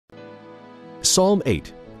Psalm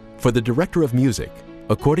 8, for the director of music,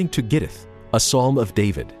 according to Gittith, a psalm of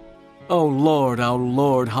David. O Lord, our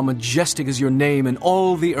Lord, how majestic is your name in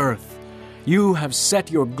all the earth. You have set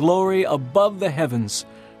your glory above the heavens.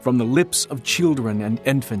 From the lips of children and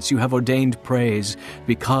infants you have ordained praise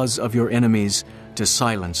because of your enemies, to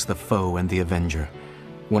silence the foe and the avenger.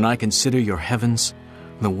 When I consider your heavens,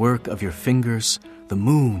 the work of your fingers, the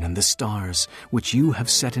moon and the stars, which you have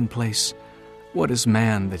set in place, what is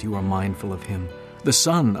man that you are mindful of him, the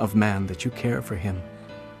son of man that you care for him?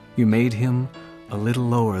 You made him a little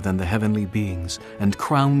lower than the heavenly beings, and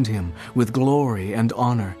crowned him with glory and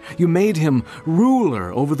honor. You made him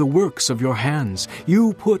ruler over the works of your hands.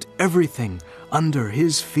 You put everything under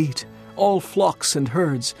his feet, all flocks and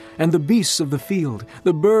herds, and the beasts of the field,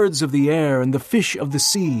 the birds of the air, and the fish of the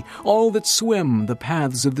sea, all that swim the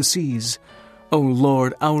paths of the seas. O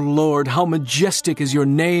Lord, our Lord, how majestic is your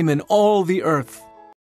name in all the earth!